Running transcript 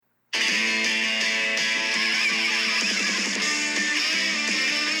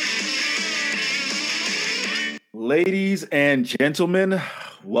Ladies and gentlemen,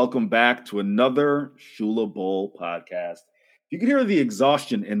 welcome back to another Shula Bowl podcast. If you can hear the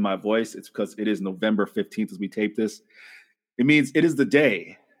exhaustion in my voice, it's because it is November 15th as we tape this. It means it is the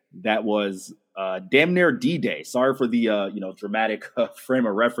day that was damn near D-Day. Sorry for the dramatic frame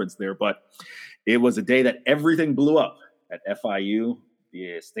of reference there, but it was a day that everything blew up at FIU.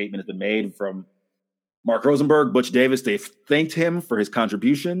 The statement has been made from Mark Rosenberg, Butch Davis. They thanked him for his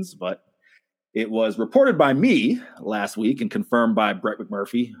contributions, but it was reported by me last week and confirmed by Brett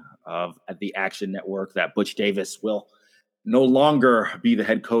McMurphy at the Action Network that Butch Davis will no longer be the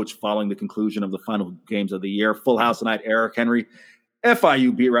head coach following the conclusion of the final games of the year. Full house tonight, Eric Henry,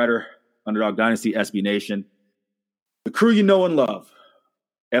 FIU beat writer, Underdog Dynasty, SB Nation. The crew you know and love,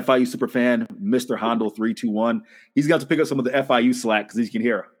 FIU superfan, Mr. Hondo 321. He's got to pick up some of the FIU slack because you can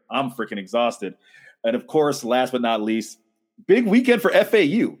hear I'm freaking exhausted. And of course, last but not least, big weekend for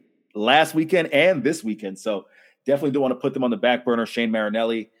FAU. Last weekend and this weekend. So definitely don't want to put them on the back burner. Shane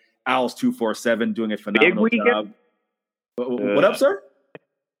Marinelli, Owls 247, doing a phenomenal job. What up, sir?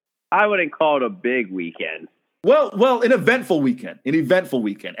 I wouldn't call it a big weekend. Well, an eventful weekend. Yeah.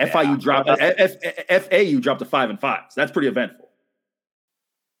 FAU dropped to 5-5. So that's pretty eventful.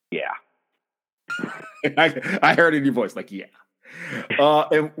 Yeah. I heard it in your voice, like, yeah.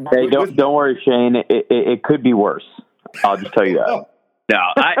 Don't worry, Shane. It could be worse. I'll just tell you that. No,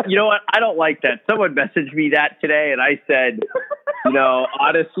 you know what? I don't like that. Someone messaged me that today, and I said,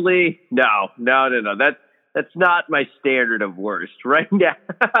 honestly, no. That's not my standard of worst right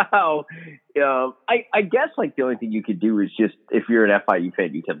now. I guess like the only thing you could do is just if you're an FIU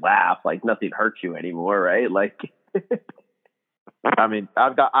fan, you can laugh. Like nothing hurts you anymore, right? Like, I mean,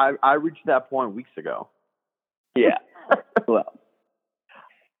 I reached that point weeks ago. Yeah. Well,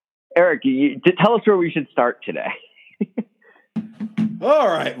 Eric, tell us where we should start today. All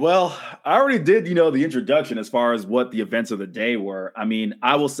right. Well, I already did, the introduction as far as what the events of the day were. I mean,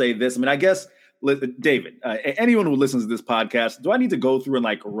 I will say this. I mean, I guess, David, anyone who listens to this podcast, do I need to go through and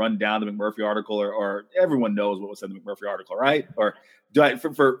like run down the McMurphy article or everyone knows what was said in the McMurphy article, right? Or do I,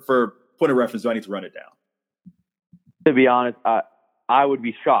 for point of reference, do I need to run it down? To be honest, I would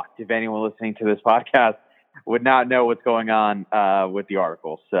be shocked if anyone listening to this podcast would not know what's going on with the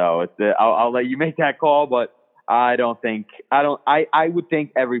article. So I'll let you make that call, but I would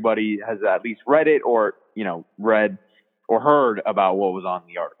think everybody has at least read it or, read or heard about what was on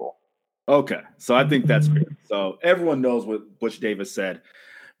the article. Okay. So I think that's fair. So everyone knows what Butch Davis said,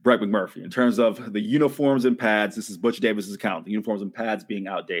 Brett McMurphy, in terms of the uniforms and pads. This is Butch Davis's account, the uniforms and pads being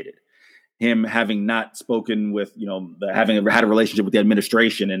outdated. Him having not spoken with, having had a relationship with the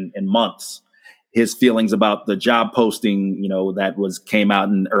administration in months. His feelings about the job posting, that came out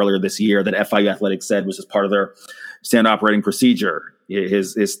earlier this year that FIU Athletics said was just part of their standard operating procedure.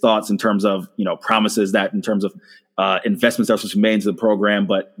 His thoughts in terms of, promises that in terms of investments that were supposed to be made into the program,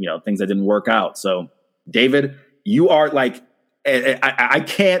 but, things that didn't work out. So, David, you are like, I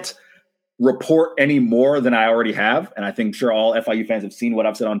can't report any more than I already have. And I think sure all FIU fans have seen what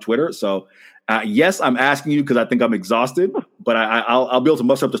I've said on Twitter. So, yes, I'm asking you because I think I'm exhausted, but I'll be able to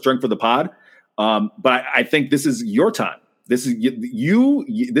muster up the strength for the pod. But I think this is your time. This is you.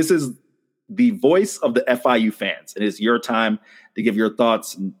 This is the voice of the FIU fans. It is your time to give your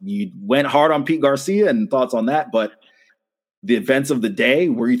thoughts. You went hard on Pete Garcia and thoughts on that, but the events of the day,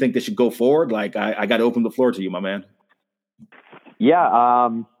 where you think they should go forward, like I got to open the floor to you, my man. Yeah,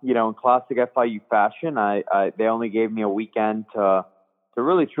 in classic FIU fashion, they only gave me a weekend to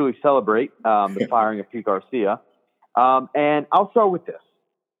really truly celebrate the firing of Pete Garcia, and I'll start with this.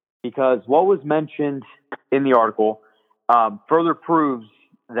 Because what was mentioned in the article further proves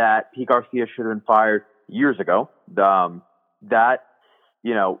that Pete Garcia should have been fired years ago. That,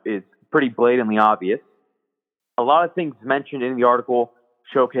 is pretty blatantly obvious. A lot of things mentioned in the article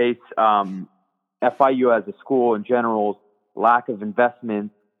showcase FIU as a school in general's lack of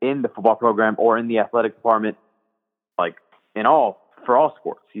investment in the football program or in the athletic department, like for all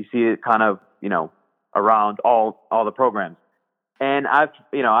sports. You see it kind of, around all the programs. And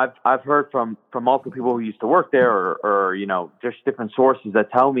I've heard from multiple people who used to work there or just different sources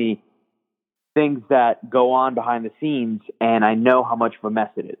that tell me things that go on behind the scenes, and I know how much of a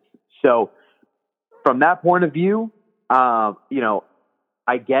mess it is. So from that point of view, I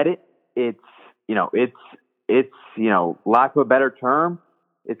get it. It's lack of a better term.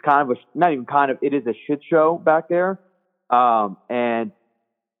 It's kind of it is a shit show back there. And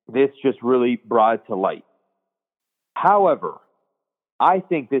this just really brought it to light. However, I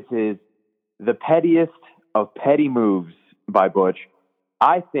think this is the pettiest of petty moves by Butch.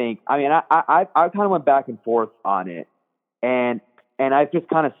 I kind of went back and forth on it, and I've just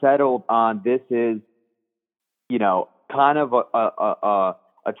kind of settled on this is kind of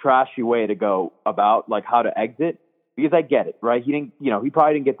a trashy way to go about like how to exit, because I get it, right? He didn't, he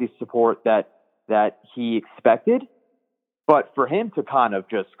probably didn't get the support that he expected, but for him to kind of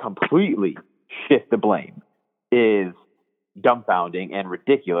just completely shift the blame is dumbfounding and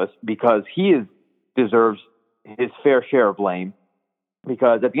ridiculous, because he deserves his fair share of blame.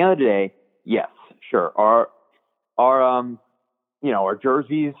 Because at the end of the day, yes, sure, our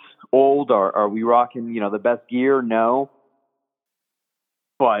jerseys old? Are we rocking, the best gear? No.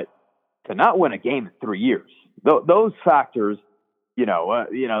 But to not win a game in 3 years, those factors,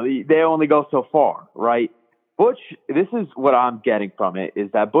 they only go so far, right? Butch, this is what I'm getting from it,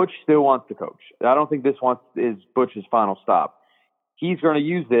 is that Butch still wants to coach. I don't think this is Butch's final stop. He's going to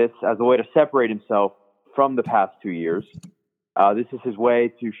use this as a way to separate himself from the past 2 years. This is his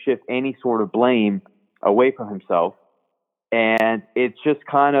way to shift any sort of blame away from himself. And it's just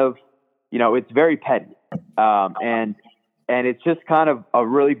kind of, it's very petty. And it's just kind of a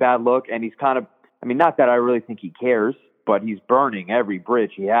really bad look. And he's kind of, not that I really think he cares, but he's burning every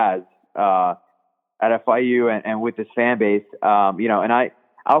bridge he has at FIU and with his fan base. And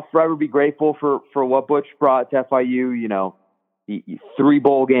I'll forever be grateful for what Butch brought to FIU. He 3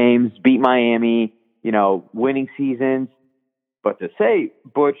 bowl games, beat Miami, winning seasons. But to say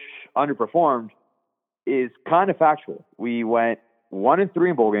Butch underperformed is kind of factual. We went 1-3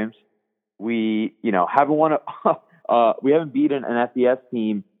 in bowl games. We, haven't won we haven't beaten an FBS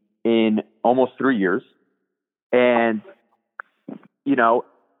team in almost 3 years. And,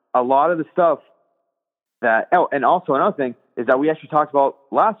 a lot of the stuff and also another thing is that we actually talked about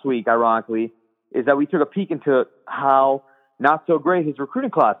last week, ironically, is that we took a peek into how not so great his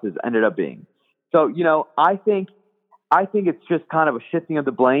recruiting classes ended up being. So, I think it's just kind of a shifting of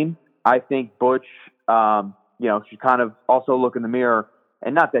the blame. I think Butch, should kind of also look in the mirror,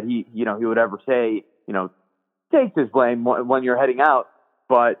 and not that he would ever say, take this blame when you're heading out,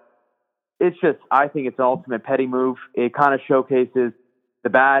 but it's just, I think it's an ultimate petty move. It kind of showcases the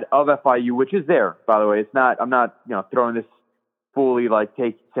bad of FIU, which is there, by the way. It's not, I'm not, throwing this fully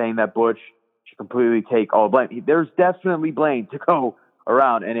saying that Butch should completely take all blame. There's definitely blame to go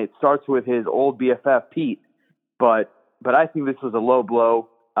around, and it starts with his old BFF Pete, but I think this was a low blow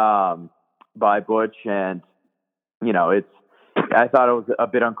by Butch, and I thought it was a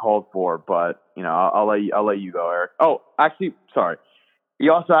bit uncalled for, but I'll let you go, Eric. Oh, actually, sorry.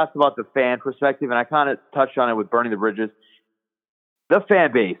 You also asked about the fan perspective, and I kind of touched on it with burning the bridges. The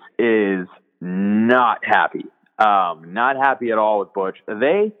fan base is not happy at all with Butch.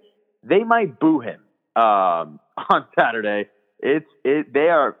 They might boo him on Saturday. They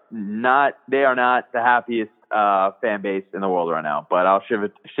are not the happiest fan base in the world right now. But I'll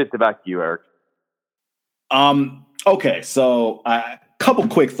shift it back to you, Eric. Okay, so a couple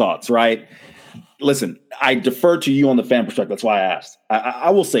quick thoughts, right? Listen, I defer to you on the fan perspective. That's why I asked. I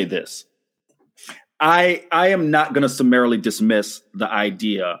will say this. I am not going to summarily dismiss the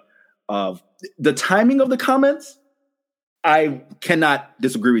idea of the timing of the comments. I cannot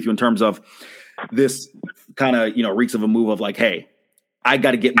disagree with you in terms of this kind of, reeks of a move of like, hey, I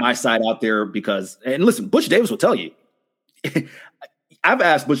got to get my side out there because, and listen, Butch Davis will tell you. I've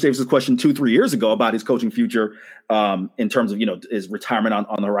asked Butch Davis this question 2-3 years ago about his coaching future in terms of, his retirement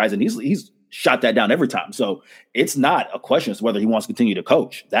on the horizon. He's shot that down every time. So it's not a question as to whether he wants to continue to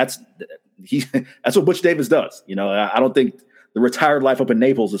coach. That's what Butch Davis does. I don't think the retired life up in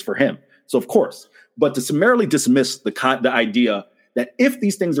Naples is for him. So of course, but to summarily dismiss the idea that if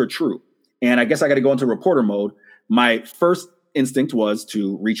these things are true, and I guess I got to go into reporter mode, my first instinct was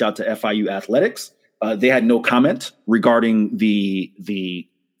to reach out to FIU athletics. They had no comment regarding the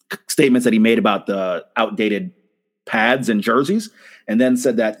statements that he made about the outdated pads and jerseys, and then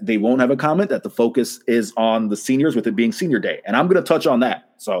said that they won't have a comment, that the focus is on the seniors with it being senior day. And I'm going to touch on that.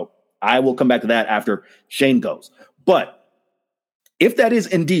 So I will come back to that after Shane goes. But if that is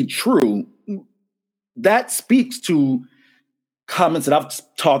indeed true, that speaks to comments that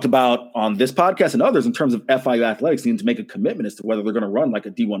I've talked about on this podcast and others in terms of FIU athletics needing to make a commitment as to whether they're going to run like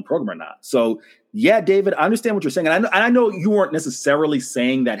a D1 program or not. So yeah, David, I understand what you're saying. And I know you weren't necessarily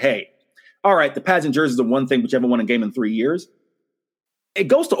saying that, hey, all right, the pads and jerseys are one thing, but you haven't won a game in 3 years. It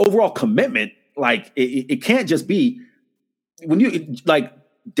goes to overall commitment. Like it can't just be when you like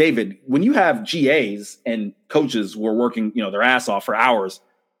David, when you have GAs and coaches who are working, their ass off for hours,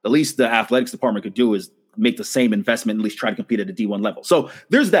 the least the athletics department could do is make the same investment, at least try to compete at a D1 level. So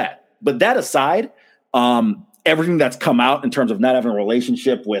there's that. But that aside, everything that's come out in terms of not having a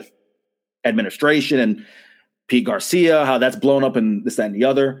relationship with administration and Pete Garcia, how that's blown up and this, that, and the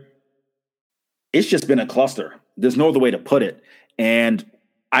other, it's just been a cluster. There's no other way to put it. And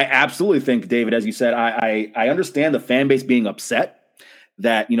I absolutely think, David, as you said, I understand the fan base being upset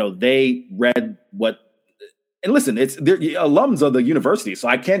that, they read what, and listen, they're alums of the university. So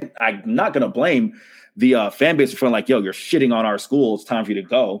I'm not going to blame the fan base for feeling like, yo, you're shitting on our school. It's time for you to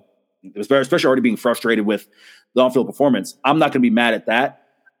go. It was especially already being frustrated with the on-field performance. I'm not going to be mad at that.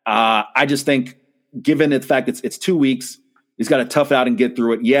 I just think, given the fact it's 2 weeks, he's got to tough out and get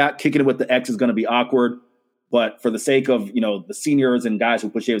through it. Yeah, kicking it with the X is going to be awkward. But for the sake of, the seniors and guys who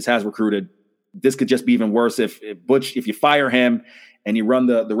Butch Davis has recruited, this could just be even worse if you fire him and you run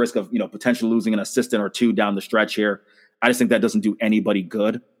the risk of, potentially losing an assistant or two down the stretch here. I just think that doesn't do anybody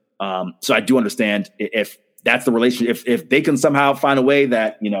good. So I do understand if that's the relationship, if they can somehow find a way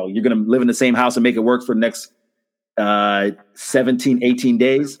that, you're going to live in the same house and make it work for the next 17, 18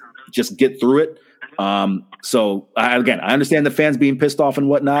 days, just get through it. So I understand the fans being pissed off and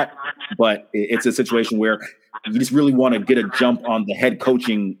whatnot, but it's a situation where you just really want to get a jump on the head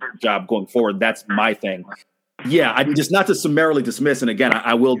coaching job going forward. That's my thing. Yeah, I just not to summarily dismiss. And again,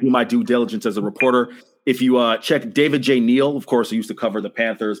 I will do my due diligence as a reporter. If you check David J. Neal, of course, who used to cover the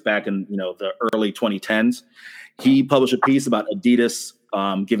Panthers back in the early 2010s, he published a piece about Adidas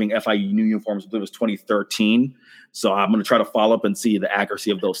giving FIU new uniforms. I believe it was 2013. So I'm going to try to follow up and see the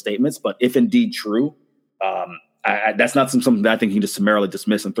accuracy of those statements. But if indeed true, that's not something that I think you can just summarily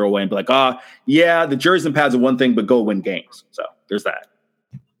dismiss and throw away and be like, yeah, the jerseys and pads are one thing, but go win games. So there's that.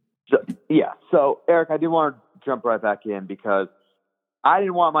 So Eric, I do want to jump right back in because I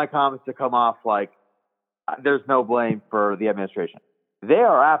didn't want my comments to come off like there's no blame for the administration. They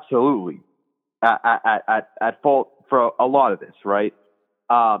are absolutely at fault for a lot of this, right?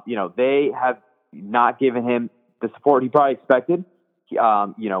 They have not given him the support he probably expected.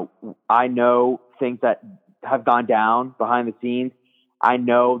 I know things that have gone down behind the scenes. I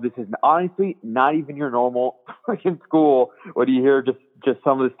know this is honestly not even your normal freaking school. When you hear just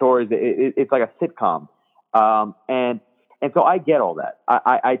some of the stories, it's like a sitcom. And so I get all that.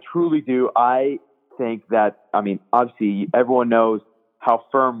 I truly do. I think that, obviously everyone knows how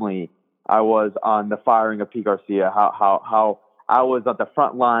firmly I was on the firing of Pete Garcia, how I was at the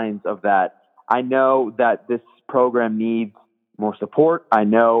front lines of that. I know that this program needs more support. I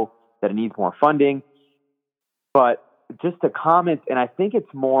know that it needs more funding, but just to comment, and I think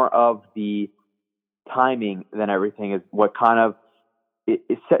it's more of the timing than everything is what kind of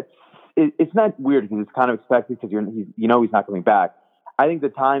it's not weird because it's kind of expected because he's not coming back. I think the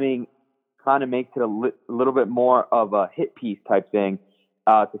timing kind of makes it a little bit more of a hit piece type thing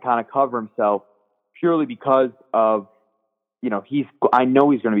to kind of cover himself purely because of I know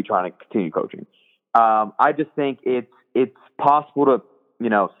he's going to be trying to continue coaching. I just think it's possible to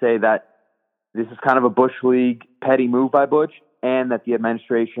say that this is kind of a Bush League petty move by Butch, and that the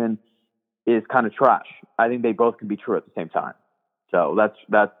administration is kind of trash. I think they both can be true at the same time. So that's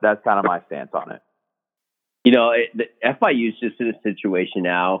kind of my stance on it. The FIU is just in a situation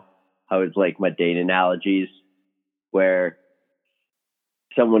now. I was like my date analogies, where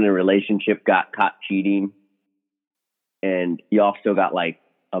someone in a relationship got caught cheating, and you all still got like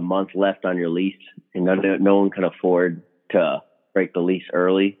a month left on your lease, and no one can afford to break the lease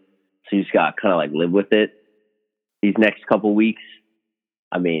early. So you just got to kind of like live with it these next couple weeks.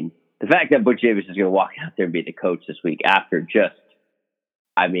 The fact that Butch Davis is going to walk out there and be the coach this week after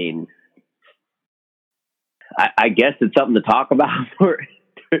I guess it's something to talk about for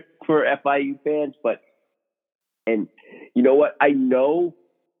FIU fans. And you know what? I know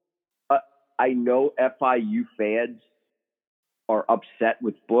FIU fans are upset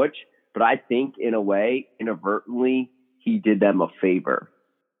with Butch, but I think in a way, inadvertently, he did them a favor,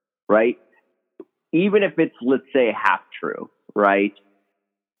 right? Even if it's, let's say, half true, right?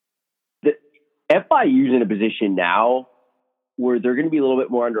 The FIU's in a position now where they're going to be a little bit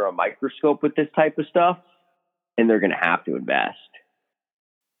more under a microscope with this type of stuff, and they're going to have to invest,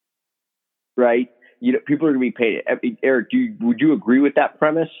 right? People are going to be paid. Eric, would you agree with that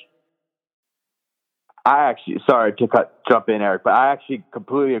premise? Sorry to jump in, Eric, but I actually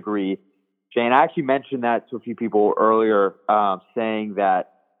completely agree. Shane, I actually mentioned that to a few people earlier, saying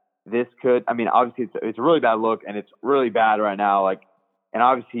that this could, obviously it's a really bad look, and it's really bad right now. And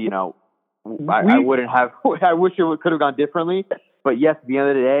obviously, I wouldn't have, I wish it could have gone differently, but yes, at the end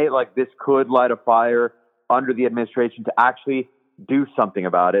of the day, this could light a fire under the administration to actually do something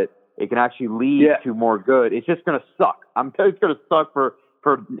about it. It can actually lead to more good. It's just going to suck. It's going to suck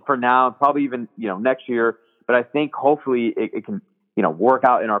for now, and probably even, next year. But I think hopefully it can, work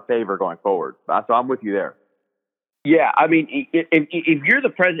out in our favor going forward. So I'm with you there. Yeah. If you're the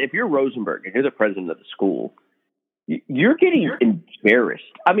president, if you're Rosenberg and you're the president of the school, you're getting embarrassed.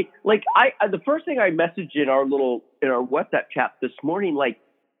 The first thing I messaged in our WhatsApp chat this morning,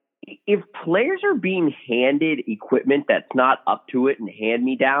 if players are being handed equipment that's not up to it and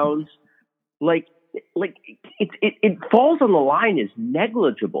hand-me-downs, like it falls on the line as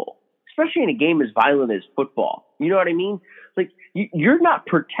negligible, especially in a game as violent as football. You know what I mean? Like, you're not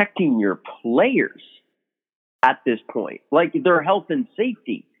protecting your players at this point, like their health and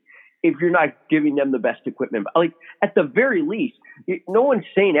safety, if you're not giving them the best equipment. Like, at the very least, no one's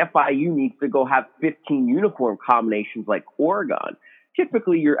saying FIU needs to go have 15 uniform combinations like Oregon.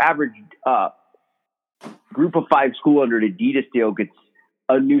 Typically, your average group of 5 school under an Adidas deal gets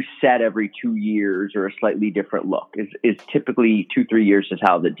a new set every 2 years, or a slightly different look. Is typically 2-3 years is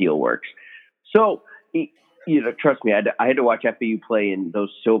how the deal works. So, trust me, I had to watch FAU play in those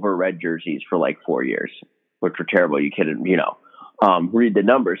silver red jerseys for like 4 years, which were terrible. You couldn't, read the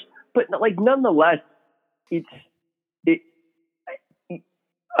numbers, but like nonetheless, you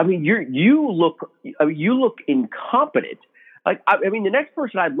look incompetent. Like, the next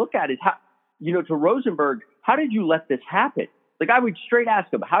person I'd look at is to Rosenberg, how did you let this happen? Like, I would straight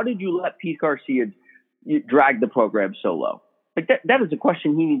ask him, how did you let Pete Garcia drag the program so low? Like, that is a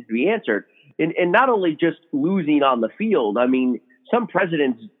question he needs to be answered. And not only just losing on the field. I mean, some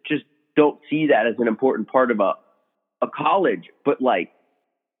presidents just don't see that as an important part of a college, but like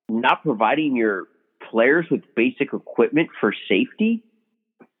not providing your players with basic equipment for safety.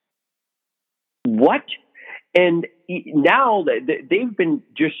 What? And now they've been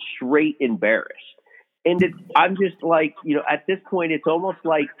just straight embarrassed. And I'm just like, at this point, it's almost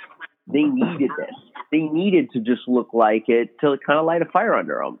like they needed this. They needed to just look like it to kind of light a fire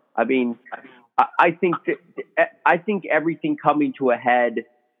under them. I mean, I think everything coming to a head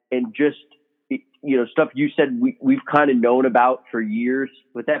and just, stuff you said we've kind of known about for years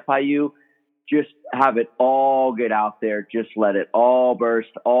with FIU, just have it all get out there. Just let it all burst,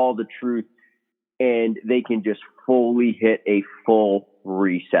 all the truth, and they can just fully hit a full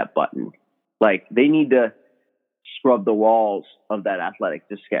reset button. Like, they need to scrub the walls of that athletic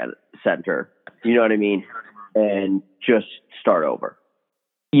center. You know what I mean? And just start over.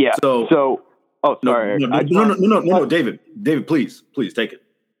 Yeah. So oh, sorry. No, David, please take it.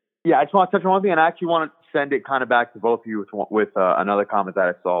 Yeah, I just want to touch on one thing, and I actually want to send it kind of back to both of you with another comment that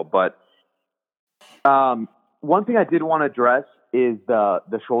I saw. But one thing I did want to address is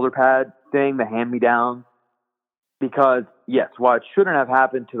the shoulder pad thing, the hand-me-down, because yes, while it shouldn't have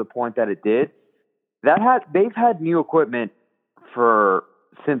happened to the point that it did, they've had new equipment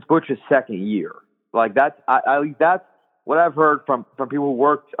since Butch's second year. Like, that's what I've heard from people who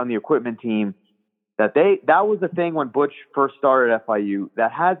worked on the equipment team, that was the thing when Butch first started at FIU.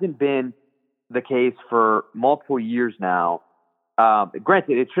 That hasn't been the case for multiple years now.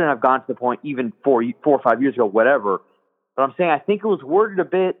 Granted, it shouldn't have gone to the point even 4 or 5 years ago, whatever. But I'm saying I think it was worded a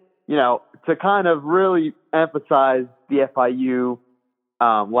bit, to kind of really emphasize the FIU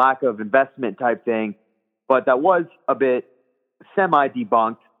lack of investment type thing. But that was a bit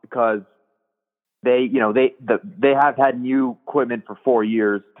semi-debunked because they have had new equipment for 4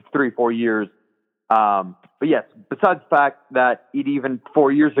 years, 3-4 years. But yes, besides the fact that even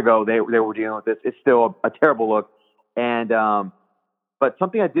 4 years ago they were dealing with this, it's still a terrible look. And but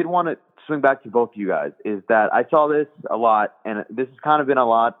something I did want to swing back to both of you guys is that I saw this a lot, and this has kind of been a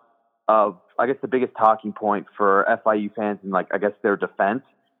lot of, I guess, the biggest talking point for FIU fans and, like, I guess, their defense.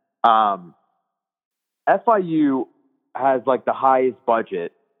 FIU has like the highest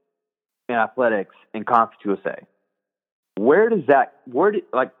budget in athletics in Conference USA. I don't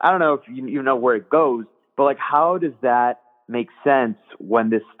know if you know where it goes, but like, how does that make sense when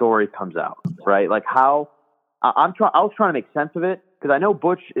this story comes out, right? Like, I was trying to make sense of it, because I know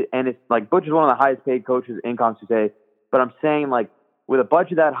Butch, and it's like Butch is one of the highest paid coaches in Conference USA, but I'm saying, like, with a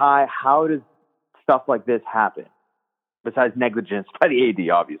budget that high, how does stuff like this happen? Besides negligence by the AD,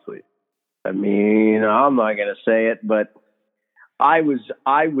 obviously. I mean, I'm not going to say it, but I was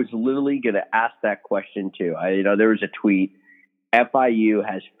literally going to ask that question too. There was a tweet. FIU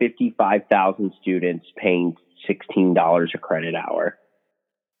has 55,000 students paying $16 a credit hour.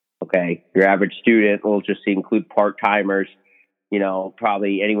 Okay. Your average student will just include part-timers,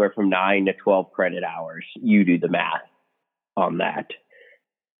 probably anywhere from 9 to 12 credit hours. You do the math on that.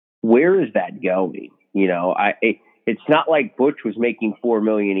 Where is that going? It's not like Butch was making $4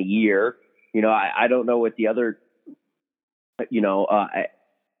 million a year. I don't know what the other, FAU's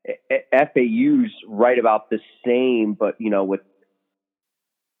right about the same, but, with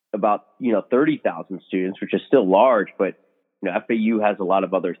about, 30,000 students, which is still large, but, FAU has a lot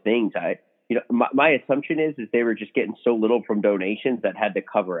of other things. My assumption is they were just getting so little from donations that had to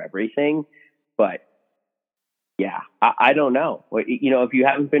cover everything. But, yeah, I don't know. If you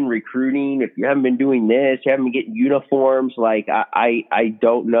haven't been recruiting, if you haven't been doing this, you haven't been getting uniforms, like I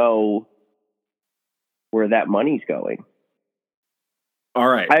don't know where that money's going. All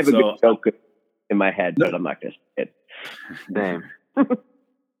right. I have a good joke in my head, but I'm not going to say it. Damn.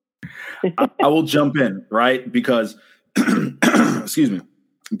 I will jump in, right? Because, excuse me,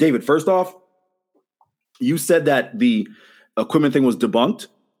 David, first off, you said that the equipment thing was debunked.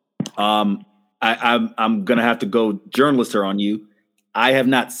 I'm going to have to go journalist here on you. I have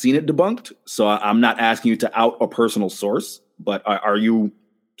not seen it debunked, so I'm not asking you to out a personal source, but are you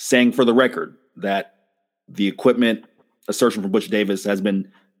saying for the record that the equipment assertion from Butch Davis has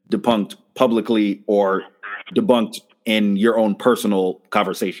been debunked publicly or debunked in your own personal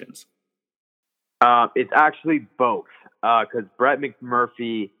conversations? It's actually both, because Brett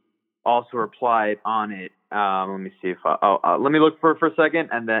McMurphy also replied on it. Let me see if let me look for a second,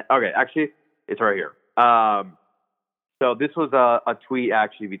 and then okay, actually, it's right here. So this was a tweet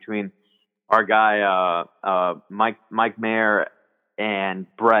actually between our guy Mike Mayer and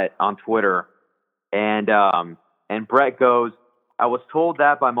Brett on Twitter, and Brett goes, "I was told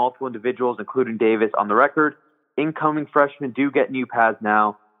that by multiple individuals, including Davis, on the record. Incoming freshmen do get new pads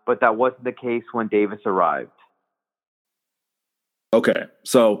now, but that wasn't the case when Davis arrived." Okay,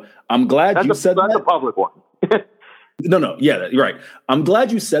 so I'm glad you said that. That's a public one. No, yeah, you're right. I'm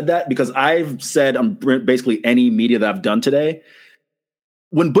glad you said that because I've said on basically any media that I've done today,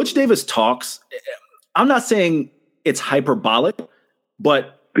 when Butch Davis talks, I'm not saying it's hyperbolic,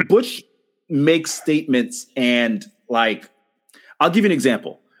 but Butch makes statements and like, I'll give you an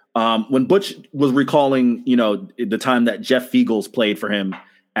example. When Butch was recalling, the time that Jeff Fiegels played for him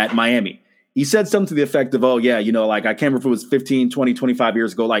at Miami, he said something to the effect of, oh yeah, like I can't remember if it was 15, 20, 25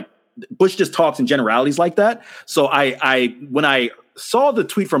 years ago, like Butch just talks in generalities like that. So when I saw the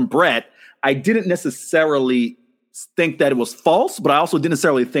tweet from Brett, I didn't necessarily think that it was false, but I also didn't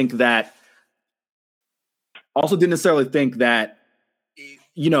necessarily think that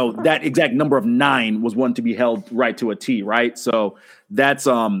that exact number of 9 was one to be held right to a T, right? So that's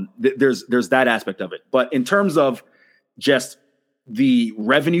there's that aspect of it. But in terms of just the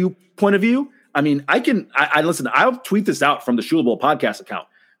revenue point of view, I mean, listen, I'll tweet this out from the Shula Bowl podcast account.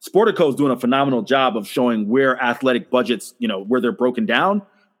 Sportico is doing a phenomenal job of showing where athletic budgets, where they're broken down,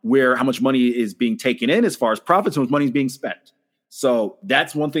 where how much money is being taken in as far as profits and how much money is being spent. So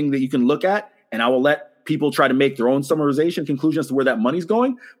that's one thing that you can look at, and I will let people try to make their own summarization conclusions to where that money's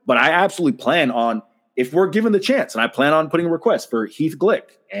going. But I absolutely plan on, if we're given the chance, and I plan on putting a request for Heath Glick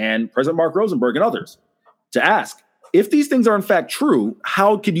and President Mark Rosenberg and others to ask, if these things are in fact true,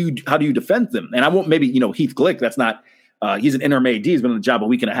 how do you defend them? And I won't, maybe, Heath Glick, that's not, he's an interim AD, he's been on the job a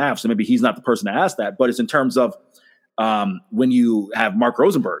week and a half, so maybe he's not the person to ask that, but it's in terms of when you have Mark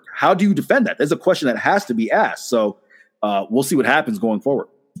Rosenberg, how do you defend that? There's a question that has to be asked. So we'll see what happens going forward.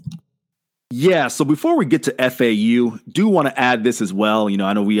 Yeah, so before we get to FAU, do want to add this as well.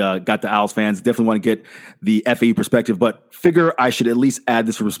 I know we got the Owls fans, definitely want to get the FAU perspective, but figure I should at least add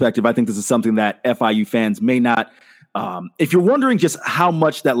this perspective. I think this is something that FIU fans may not. If you're wondering just how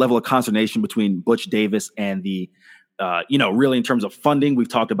much that level of consternation between Butch Davis and the, really in terms of funding, we've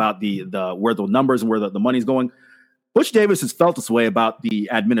talked about the where the numbers and where the money's going. Butch Davis has felt this way about the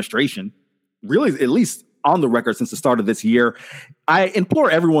administration, really, at least on the record since the start of this year. I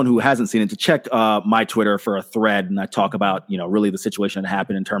implore everyone who hasn't seen it to check my Twitter for a thread, and I talk about, really the situation that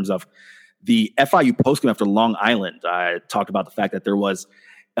happened in terms of the FIU postgame after Long Island. I talked about the fact that there was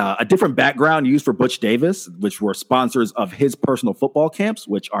a different background used for Butch Davis, which were sponsors of his personal football camps,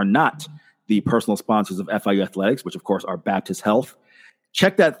 which are not the personal sponsors of FIU athletics, which of course are Baptist Health.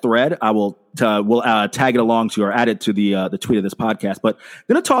 Check that thread. I will we'll tag it along to or add it to the tweet of this podcast. But I'm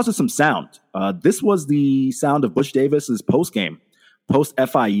going to toss us some sound. This was the sound of Butch Davis's post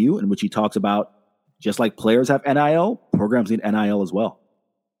FIU, in which he talks about, just like players have NIL, programs need NIL as well.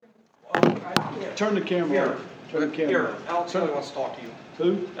 Turn the camera on. Turn the camera. Here, Alex Kelly wants to talk to you.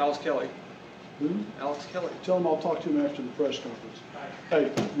 Who? Alex Kelly. Who? Alex Kelly. Tell him I'll talk to him after the press conference. Hey,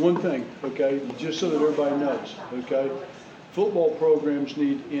 one thing, okay, just so that everybody knows, okay, football programs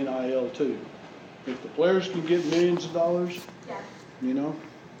need NIL too. If the players can get millions of dollars, we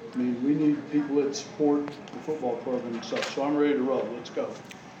need people that support the football program and stuff. So I'm ready to roll. Let's go.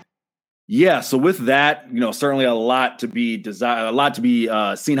 Yeah, so with that, certainly a lot to be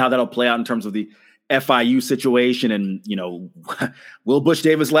seen how that'll play out in terms of the FIU situation. And, will Butch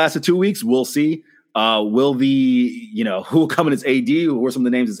Davis last for 2 weeks? We'll see. Will who will come in as AD? Who are some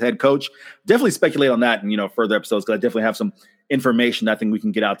of the names as head coach? Definitely speculate on that in, further episodes, because I definitely have some information I think we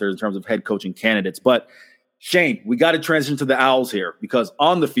can get out there in terms of head coaching candidates. But Shane, we got to transition to the Owls here, because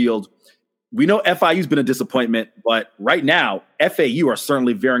on the field, we know FIU's been a disappointment, but right now, FAU are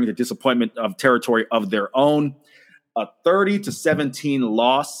certainly veering the disappointment of territory of their own. A 30-17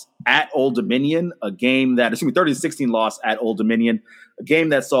 loss at Old Dominion, a game that, 30-16 loss at Old Dominion, a game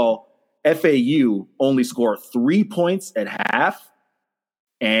that saw FAU only score 3 points at half.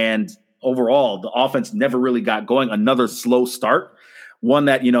 And overall, the offense never really got going. Another slow start. One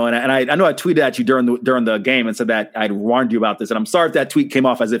that, and I know I tweeted at you during the game and said that I'd warned you about this. And I'm sorry if that tweet came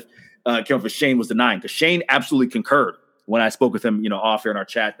off as if Shane was denying, because Shane absolutely concurred when I spoke with him, off here in our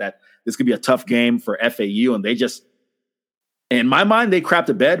chat, that this could be a tough game for FAU. And they just, in my mind, they crapped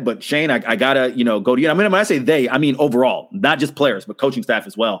a bed. But Shane, I gotta, go to you. I mean, when I say they, I mean overall, not just players, but coaching staff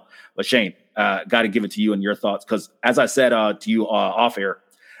as well. But Shane, got to give it to you and your thoughts, because as I said to you off air,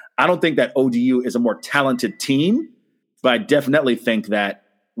 I don't think that ODU is a more talented team, but I definitely think that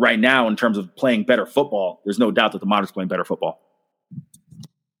right now, in terms of playing better football, there's no doubt that the Monarchs playing better football.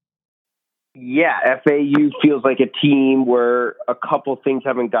 Yeah, FAU feels like a team where a couple things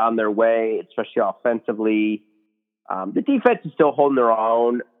haven't gone their way, especially offensively. The defense is still holding their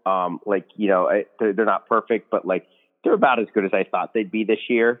own. They're not perfect, but they're about as good as I thought they'd be this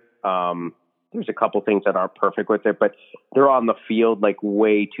year. There's a couple things that aren't perfect with it, but they're on the field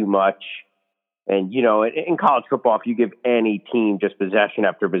way too much. And, in college football, if you give any team just possession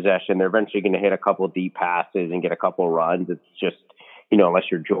after possession, they're eventually going to hit a couple of deep passes and get a couple of runs. It's just, unless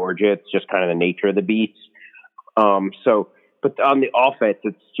you're Georgia, it's just kind of the nature of the beast. But on the offense,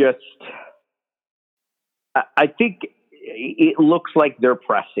 it's just, I think it looks like they're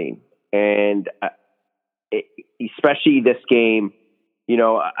pressing. And especially this game,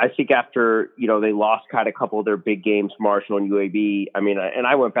 I think after, they lost kind of a couple of their big games, Marshall and UAB. I mean, and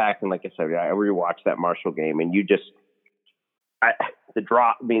I went back and like I said, I rewatched that Marshall game, and they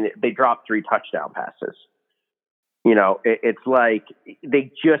dropped 3 touchdown passes. It's like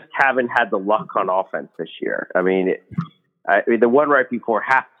they just haven't had the luck on offense this year. I mean, the one right before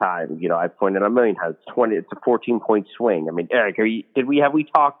halftime, I pointed a million times, it's a 14-point swing. I mean, Eric, have we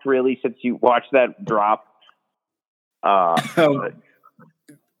talked really since you watched that drop?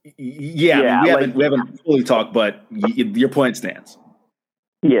 Yeah, I mean, we haven't fully talked, but your point stands.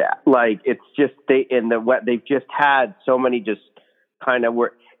 Yeah, it's just they've just had so many just kind of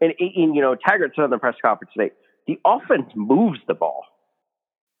where, and Taggart said on the press conference today, the offense moves the ball,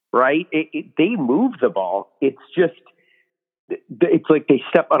 right? They move the ball. It's just, it's like they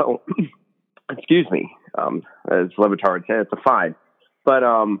step on a, excuse me, as Levitar would say, it's a fine, but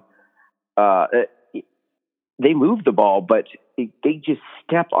they move the ball, but they just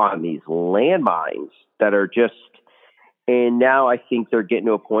step on these landmines that are just, and now I think they're getting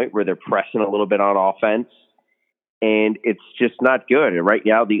to a point where they're pressing a little bit on offense, and it's just not good. And right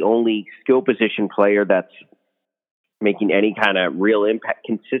now, the only skill position player that's making any kind of real impact,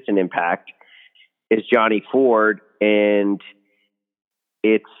 consistent impact, is Johnny Ford, and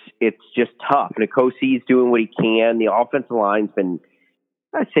it's just tough. Nikosi's doing what he can. The offensive line's been,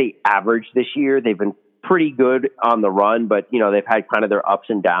 I'd say, average this year. They've been pretty good on the run, but they've had kind of their ups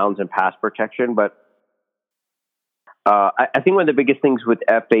and downs in pass protection. But I think one of the biggest things with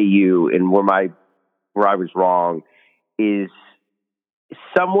FAU and where I was wrong is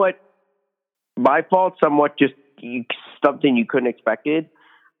somewhat my fault, somewhat just something you couldn't expected.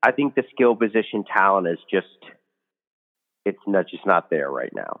 I think the skill position talent is just not there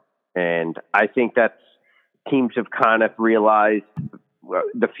right now. And I think that's teams have kind of realized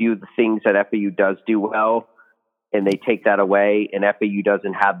the few things that FAU does do well, and they take that away. And FAU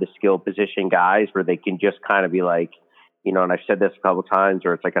doesn't have the skill position guys where they can just kind of be like, and I've said this a couple of times,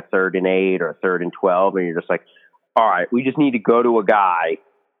 or it's like a 3rd and 8 or a 3rd and 12. And you're just like, all right, we just need to go to a guy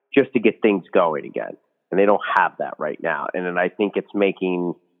just to get things going again. And they don't have that right now. And then I think it's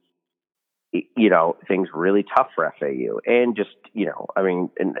making, things really tough for FAU. And just,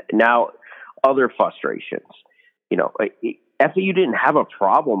 and now other frustrations, FAU didn't have a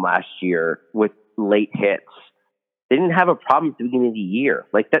problem last year with late hits. They didn't have a problem at the beginning of the year.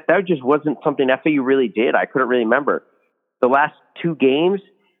 That just wasn't something FAU really did. I couldn't really remember. The last 2 games,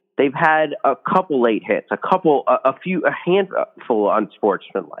 they've had a couple late hits, a handful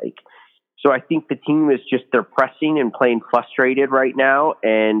unsportsmanlike. So I think the team is just, they're pressing and playing frustrated right now.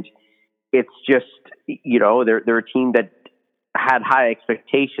 And it's just, they're a team that had high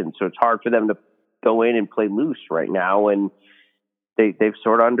expectations. So it's hard for them to go in and play loose right now. And they've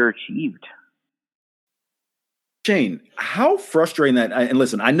sort of underachieved. Shane, how frustrating that, and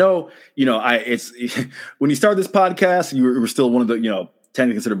listen, I know, it's when you started this podcast, you were still one of the,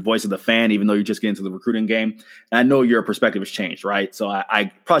 technically considered voice of the fan, even though you're just getting into the recruiting game. And I know your perspective has changed, right? So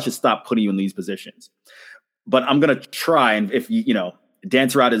I probably should stop putting you in these positions. But I'm going to try, and if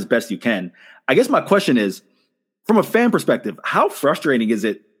dance around it as best you can. I guess my question is, from a fan perspective, how frustrating is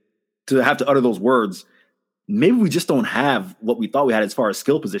it to have to utter those words? Maybe we just don't have what we thought we had as far as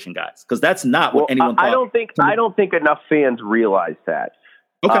skill position guys, because that's not what anyone thought. I don't think enough fans realize that.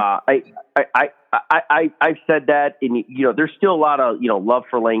 Okay. I've said that, and there's still a lot of love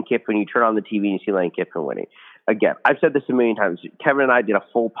for Lane Kiffin. You turn on the TV and you see Lane Kiffin winning. Again, I've said this a million times. Kevin and I did a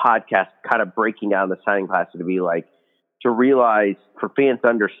full podcast kind of breaking down the signing class to realize, for fans to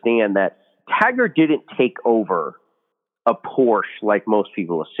understand that Taggart didn't take over a Porsche like most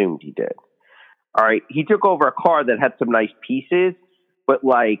people assumed he did. All right. He took over a car that had some nice pieces, but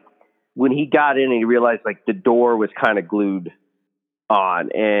when he got in and he realized the door was kind of glued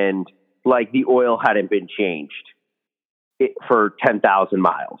on and the oil hadn't been changed for 10,000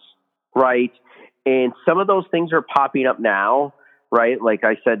 miles. Right. And some of those things are popping up now, right? Like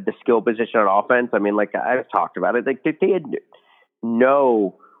I said, the skill position on offense. I mean, I've talked about it. They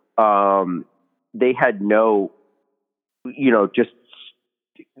had no, just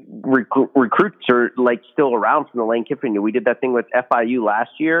recruits are still around from the Lane Kiffin. We did that thing with FIU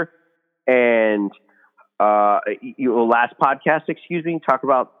last year, and last podcast, talk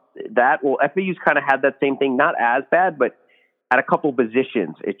about that. Well, FAU's kind of had that same thing, not as bad, but at a couple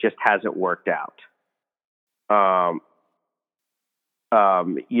positions, it just hasn't worked out.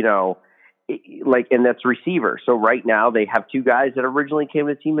 And that's receiver. So right now they have two guys that originally came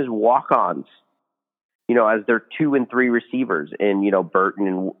to the team as walk-ons, as their 2 and 3 receivers, and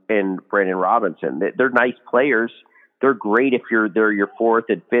Burton and Brandon Robinson. They're nice players. They're great if they're your 4th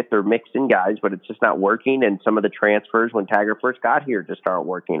and 5th or mixed in guys, but it's just not working. And some of the transfers when Taggart first got here just aren't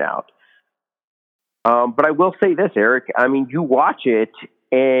working out. But I will say this, Eric. I mean, you watch it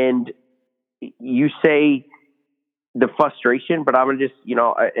and you say the frustration, but I'm going to just,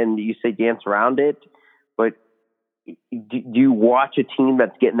 and you say dance around it. But do you watch a team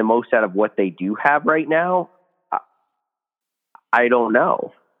that's getting the most out of what they do have right now? I don't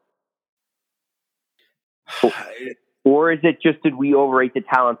know. Or is it just, did we overrate the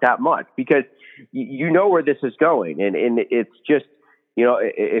talent that much? Because you know where this is going. And it's just,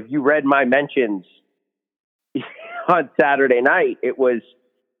 if you read my mentions on Saturday night, it was,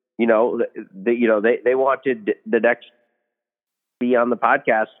 they wanted the next be on the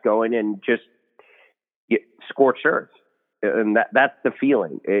podcast going and just get scorched earth. And that's the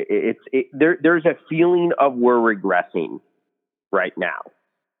feeling. There's a feeling of we're regressing right now.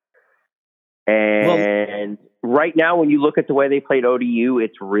 And right now, when you look at the way they played ODU,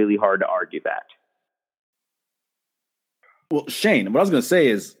 it's really hard to argue that. Well, Shane, what I was going to say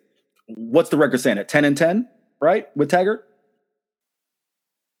is, what's the record saying at 10-10, right? With Taggart?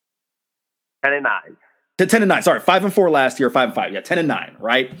 10-9. 10-9. Sorry, 5-4 last year, 5-5. Yeah, 10-9,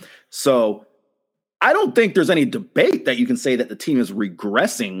 right? So I don't think there's any debate that you can say that the team is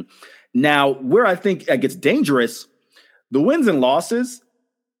regressing. Now, where I think it gets dangerous, the wins and losses,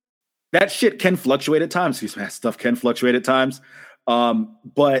 that shit can fluctuate at times. Excuse me, that stuff can fluctuate at times.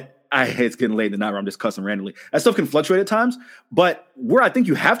 But it's getting late in the night where I'm just cussing randomly. That stuff can fluctuate at times. But where I think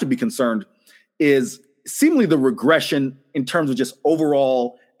you have to be concerned is seemingly the regression in terms of just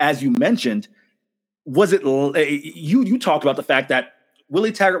overall, as you mentioned. Was it you talked about the fact that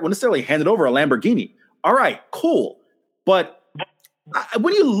Willie Taggart wouldn't necessarily handed over a Lamborghini. All right, cool. But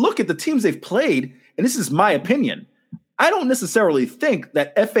when you look at the teams they've played, and this is my opinion, I don't necessarily think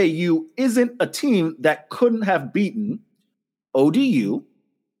that FAU isn't a team that couldn't have beaten ODU,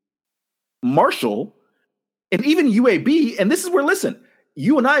 Marshall, and even UAB. And this is where, listen,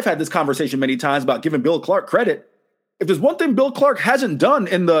 you and I have had this conversation many times about giving Bill Clark credit. If there's one thing Bill Clark hasn't done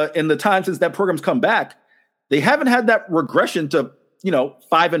in the time since that program's come back, they haven't had that regression to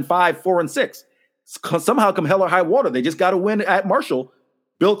 5-5, 4-6. Somehow, come hell or high water, they just got to win at Marshall.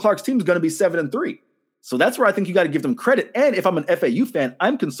 Bill Clark's team is going to be 7-3. So that's where I think you got to give them credit. And if I'm an FAU fan,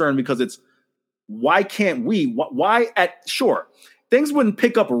 I'm concerned because it's why can't we? Sure, things wouldn't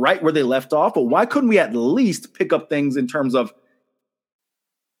pick up right where they left off, but why couldn't we at least pick up things in terms of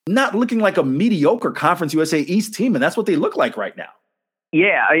not looking like a mediocre Conference USA East team? And that's what they look like right now.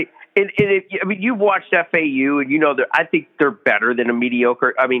 Yeah. You've watched FAU and I think they're better than a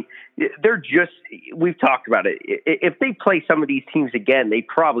mediocre. I mean, we've talked about it. If they play some of these teams again, they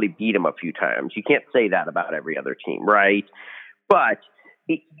probably beat them a few times. You can't say that about every other team, right? But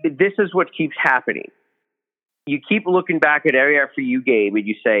this is what keeps happening. You keep looking back at every FAU game and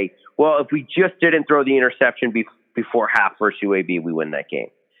you say, well, if we just didn't throw the interception before half versus UAB, we win that game.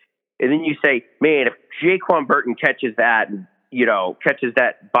 And then you say, man, if Jaquan Burton catches that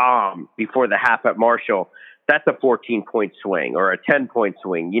bomb before the half at Marshall, that's a 14-point swing or a 10-point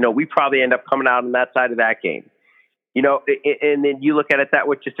swing. We probably end up coming out on that side of that game. You know, and then you look at it that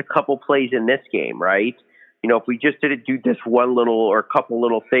with just a couple plays in this game, right? You know, if we just didn't do this one little or a couple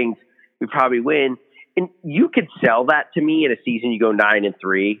little things, we probably win. And you could sell that to me in a season. You go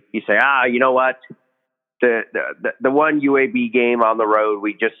 9-3. You say, you know what? The one UAB game on the road,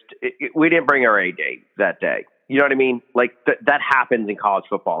 we didn't bring our A game that day. You know what I mean? Like that happens in college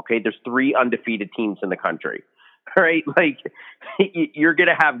football. Okay, there's 3 undefeated teams in the country. All right, like you're going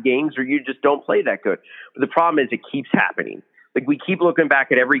to have games where you just don't play that good. But the problem is it keeps happening. Like we keep looking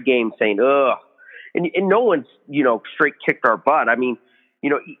back at every game saying, ugh, and no one's, you know, straight kicked our butt. I mean, you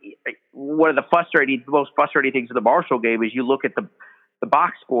know, one of the most frustrating things of the Marshall game is you look at the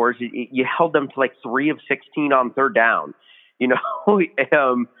box scores. You held them to like 3 of 16 on third down. You know,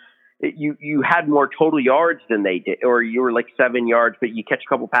 you had more total yards than they did, or you were like 7 yards, but you catch a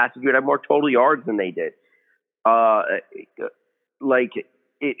couple passes, you would have more total yards than they did.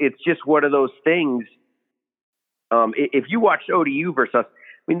 It's just one of those things. If you watched ODU versus us, I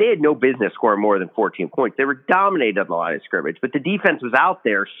mean, they had no business scoring more than 14 points. They were dominated on the line of scrimmage, but the defense was out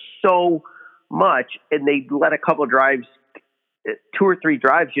there so much, and they let a couple of drives, 2 or 3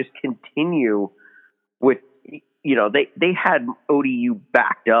 drives, just continue with, you know, they had ODU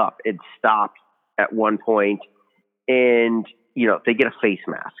backed up and stopped at one point, and, you know, they get a face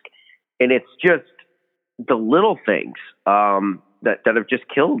mask. And it's just the little things that have just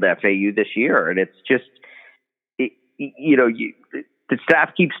killed FAU this year. And it's just, you know, the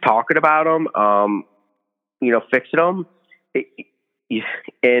staff keeps talking about them, you know, fixing them.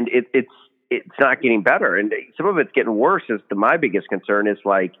 And it's not getting better. And some of it's getting worse. My biggest concern is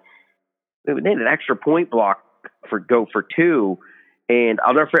like, they had an extra point block go for 2. And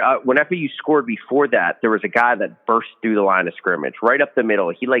I'll never forget, when FAU scored before that, there was a guy that burst through the line of scrimmage right up the middle.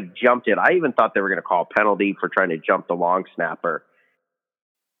 He like jumped it. I even thought they were going to call a penalty for trying to jump the long snapper.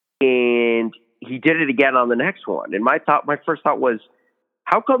 And he did it again on the next one. And my first thought was,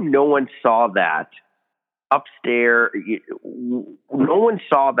 how come no one saw that upstairs? No one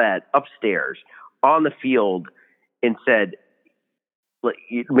saw that upstairs on the field and said,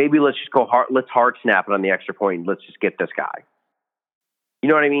 maybe let's just go hard. Let's hard snap it on the extra point. Let's just get this guy. You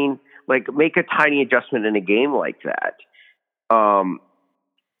know what I mean? Like make a tiny adjustment in a game like that.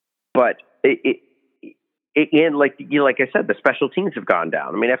 But and like I said, the special teams have gone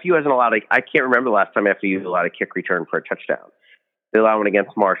down. I mean, FAU hasn't allowed. I can't remember the last time FAU allowed a kick return for a touchdown. They allowed one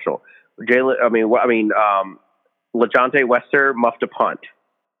against Marshall. LaJohntay Wester muffed a punt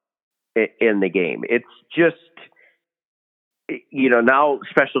in the game. It's just, you know, now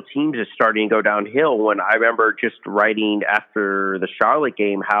special teams is starting to go downhill. When I remember just writing after the Charlotte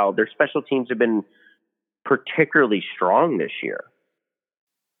game how their special teams have been particularly strong this year.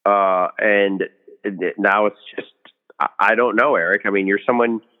 And now it's just, I don't know, Eric. I mean, you're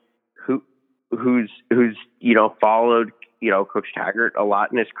someone who's you know, followed, you know, Coach Taggart a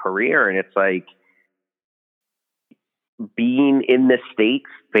lot in his career, and it's like, being in the state,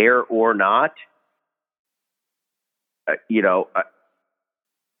 fair or not, you know,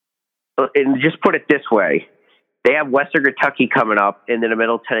 and just put it this way, they have Western Kentucky coming up, and then a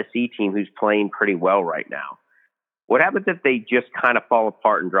Middle Tennessee team who's playing pretty well right now. What happens if they just kind of fall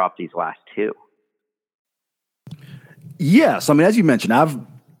apart and drop these last 2? Yes. I mean, as you mentioned, I've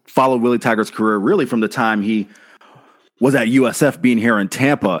followed Willie Taggart's career really from the time he was at USF being here in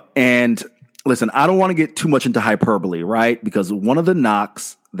Tampa. And listen, I don't want to get too much into hyperbole, right? Because one of the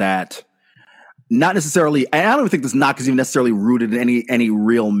knocks that not necessarily, and I don't even think this knock is even necessarily rooted in any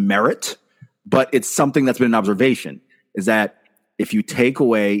real merit, but it's something that's been an observation, is that if you take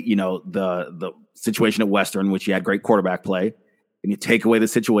away, you know, the situation at Western, which he had great quarterback play, and you take away the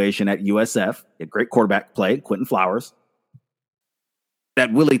situation at USF, he had great quarterback play, Quentin Flowers,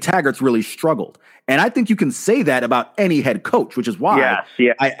 that Willie Taggart's really struggled. And I think you can say that about any head coach, which is why. Yes,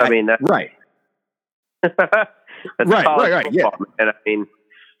 yeah. I mean, that's right. That's right. Yeah. And I mean,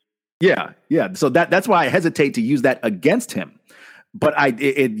 yeah. So that's why I hesitate to use that against him. But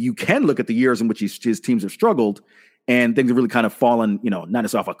you can look at the years in which his teams have struggled, and things have really kind of fallen, you know, not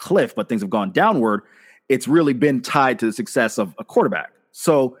necessarily off a cliff, but things have gone downward. It's really been tied to the success of a quarterback.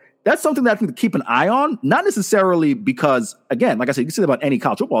 So that's something that I think to keep an eye on, not necessarily because, again, like I said, you can say that about any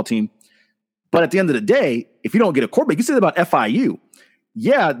college football team, but at the end of the day, if you don't get a quarterback, you can say that about FIU.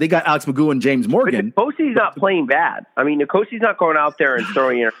 Yeah, they got Alex Magoo and James Morgan. But Nikosi's not playing bad. I mean, Nikosi's not going out there and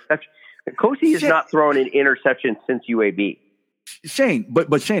throwing interceptions. Nikosi is not throwing an interception since UAB. Shane,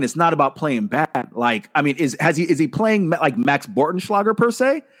 but Shane, it's not about playing bad. Like, I mean, is he playing like Max Bortenschlager per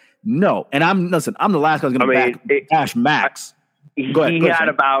se? No. And I'm the last guy who's going to bash Max. Just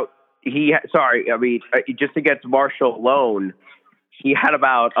against Marshall alone, he had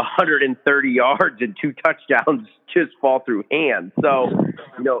about 130 yards and 2 touchdowns just fall through hands. So,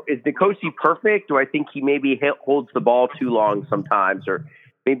 is Nkosi perfect? Do I think he maybe holds the ball too long sometimes, or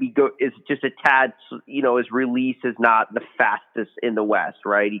maybe is just a tad, his release is not the fastest in the West,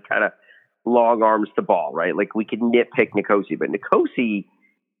 right? He kind of long arms the ball, right? Like, we could nitpick Nkosi, but Nkosi,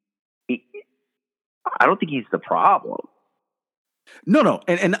 I don't think he's the problem. No.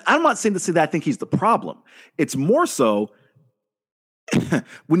 And I'm not saying to say that I think he's the problem. It's more so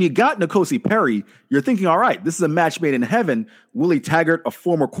when you got Nkosi Perry, you're thinking, all right, this is a match made in heaven. Willie Taggart, a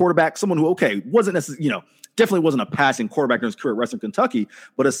former quarterback, someone who, wasn't necessarily, definitely wasn't a passing quarterback in his career at Western Kentucky,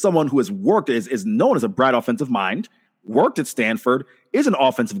 but as someone who has worked, is known as a bright offensive mind, worked at Stanford, is an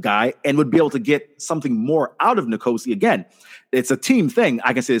offensive guy, and would be able to get something more out of Nkosi. Again, it's a team thing.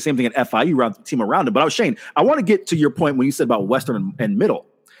 I can say the same thing at FIU, around the team around him. But Shane, I want to get to your point when you said about Western and middle.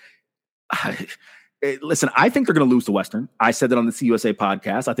 Listen, I think they're going to lose to Western. I said that on the CUSA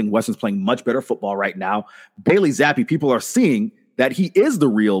podcast. I think Western's playing much better football right now. Bailey Zappi, people are seeing that he is the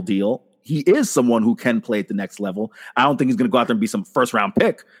real deal. He is someone who can play at the next level. I don't think he's going to go out there and be some first-round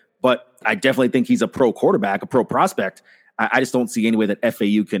pick, but I definitely think he's a pro quarterback, a pro prospect. I just don't see any way that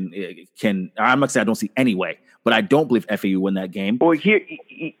FAU can. I'm not saying I don't see any way, but I don't believe FAU win that game. Well, here,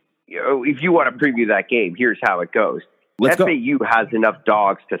 if you want to preview that game, here's how it goes. FAU has enough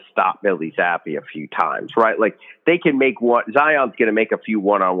dogs to stop Bailey Zappi a few times, right? Like, they can make one. Zion's going to make a few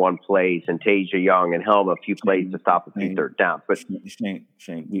one-on-one plays, and Tasia Young and Helm a few plays to stop a few third downs. But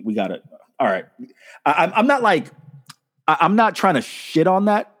Shane, we got it. All right. I'm not trying to shit on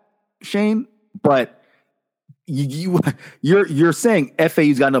that, Shane, but you're saying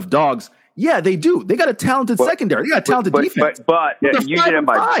FAU's got enough dogs. Yeah, they do. They got a talented secondary. They got a talented defense. But you did have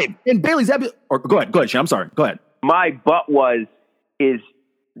five. And Bailey Zappi. Or go ahead, Shane. I'm sorry. Go ahead. My but is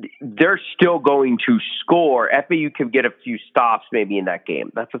they're still going to score. FAU can get a few stops maybe in that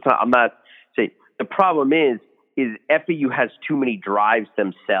game. I'm not saying. The problem is FAU has too many drives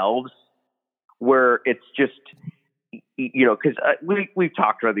themselves where it's just, because we've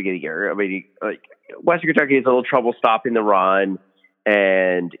talked about the beginning here. I mean, like, Western Kentucky has a little trouble stopping the run,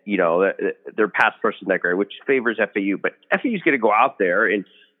 and their pass rush isn't that great, which favors FAU. But FAU's going to go out there and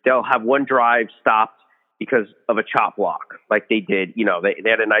they'll have one drive stopped because of a chop block, like they did. They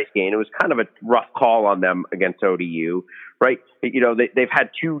had a nice game. It was kind of a rough call on them against ODU, right? They've had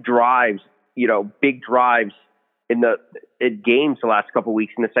 2 drives, big drives in games the last couple of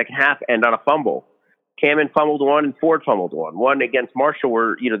weeks in the second half, and on a fumble. Cameron fumbled one and Ford fumbled one. One against Marshall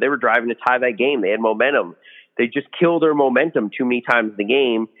where, they were driving to tie that game. They had momentum. They just killed their momentum too many times in the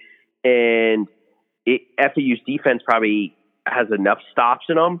game. And FAU's defense probably has enough stops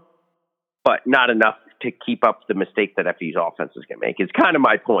in them, but not enough to keep up the mistakes that FAU's offense is going to make. It's kind of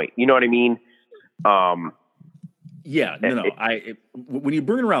my point. You know what I mean? Yeah, no. When you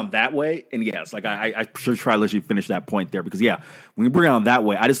bring it around that way, and yes, like I should try to let you finish that point there, because when you bring it around that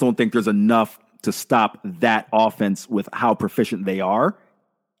way, I just don't think there's enough to stop that offense with how proficient they are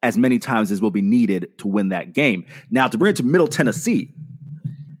as many times as will be needed to win that game. Now, to bring it to Middle Tennessee,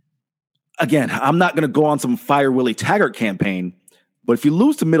 again, I'm not going to go on some Fire Willie Taggart campaign, but if you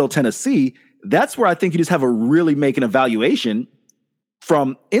lose to Middle Tennessee, that's where I think you just have a really make an evaluation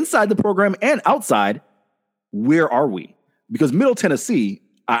from inside the program and outside. Where are we? Because Middle Tennessee,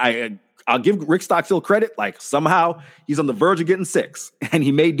 I'll give Rick Stockstill credit. Like, somehow he's on the verge of getting 6, and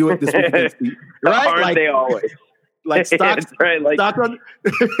he may do it this week against right? Aren't like, they always? Like Stock's, right, like, Stock's on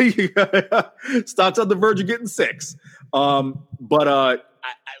the verge of getting 6. But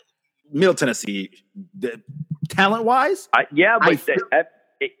Middle Tennessee, talent-wise,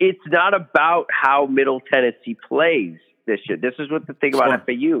 it's not about how Middle Tennessee plays this year. This is what the thing about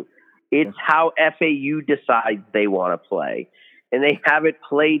FAU. It's how FAU decides they want to play. And they haven't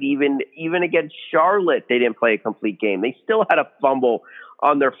played even against Charlotte. They didn't play a complete game. They still had a fumble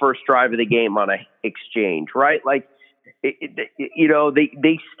on their first drive of the game on a exchange, right? Like,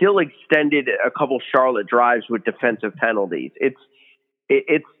 they still extended a couple Charlotte drives with defensive penalties.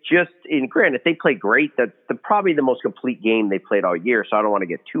 It's just, in granted, they play great. That's probably the most complete game they played all year. So I don't want to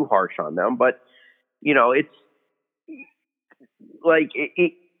get too harsh on them, but it's like,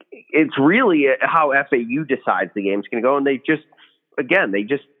 it's really how FAU decides the game's going to go. And they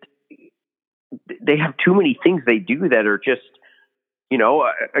have too many things they do that are just,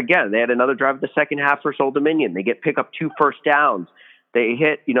 again, they had another drive of the second half for Old Dominion. They pick up 2 first downs. They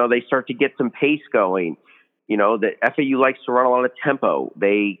hit, they start to get some pace going. The FAU likes to run a lot of tempo.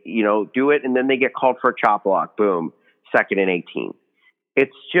 They, do it, and then they get called for a chop block. Boom, 2nd and 18.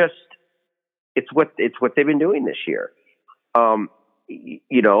 It's what they've been doing this year. And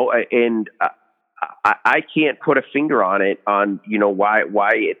I can't put a finger on it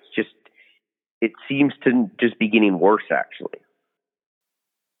why it seems to just be getting worse actually.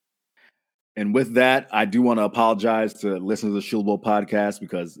 And with that, I do want to apologize to listeners of the Shula Bowl podcast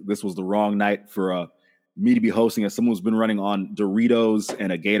because this was the wrong night for me to be hosting as someone who's been running on Doritos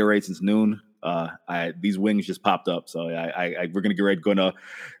and a Gatorade since noon. These wings just popped up, so we're gonna get ready to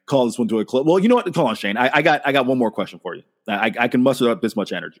call this one to a close. Well, you know what? Hold on, Shane. I got one more question for you. I can muster up this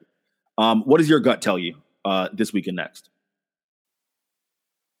much energy. What does your gut tell you this week and next?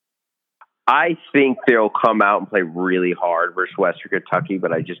 I think they'll come out and play really hard versus Western Kentucky,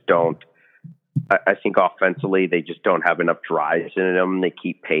 but I just don't. I think offensively they just don't have enough drives in them. They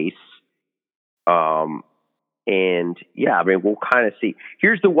keep pace. And yeah, I mean, we'll kind of see.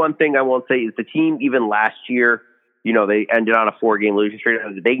 Here's the one thing I won't say is the team, even last year, they ended on a 4-game losing streak.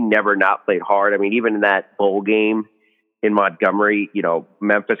 They never not played hard. I mean, even in that bowl game in Montgomery,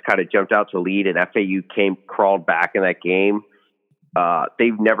 Memphis kind of jumped out to lead and FAU crawled back in that game.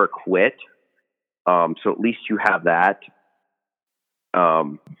 They've never quit. So at least you have that.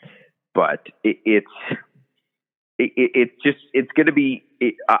 But it's going to be,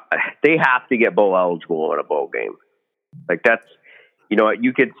 they have to get bowl eligible in a bowl game. Like that's,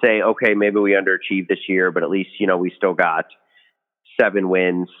 you could say, okay, maybe we underachieved this year, but at least, we still got 7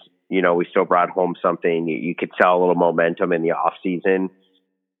 wins. We still brought home something. You could sell a little momentum in the off season.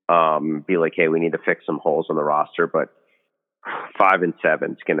 Be like, hey, we need to fix some holes on the roster, but 5 and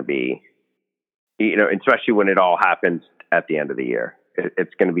 7 is going to be, especially when it all happens at the end of the year.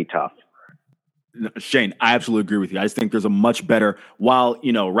 It's going to be tough. Shane, I absolutely agree with you. I just think there's a much better, while,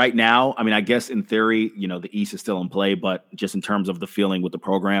 right now, I mean, I guess in theory, the East is still in play, but just in terms of the feeling with the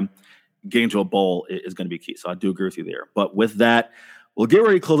program, getting to a bowl is going to be key. So I do agree with you there. But with that, we'll get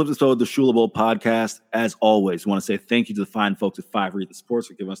ready to close up this episode of the Shula Bowl podcast. As always, we want to say thank you to the fine folks at 5 Reasons Sports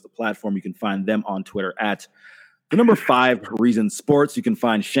for giving us the platform. You can find them on Twitter at the number 5 Reasons Sports. You can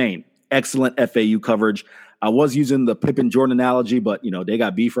find Shane, excellent FAU coverage. I was using the Pippen Jordan analogy, but they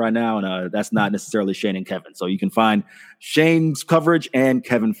got beef right now, and that's not necessarily Shane and Kevin. So you can find Shane's coverage and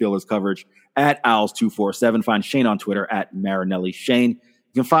Kevin Fielder's coverage at Owls247. Find Shane on Twitter at Marinelli Shane.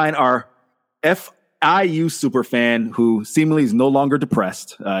 You can find our FIU superfan who seemingly is no longer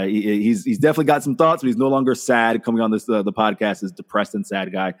depressed. He's definitely got some thoughts, but he's no longer sad. Coming on this the podcast is depressed and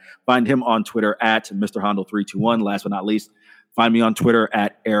sad guy. Find him on Twitter at Mr. Hondo321. Last but not least, find me on Twitter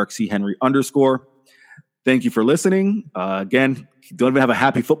at Eric C. Henry _. Thank you for listening. Again, don't even have a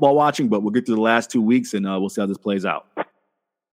happy football watching, but we'll get to the last 2 weeks and we'll see how this plays out.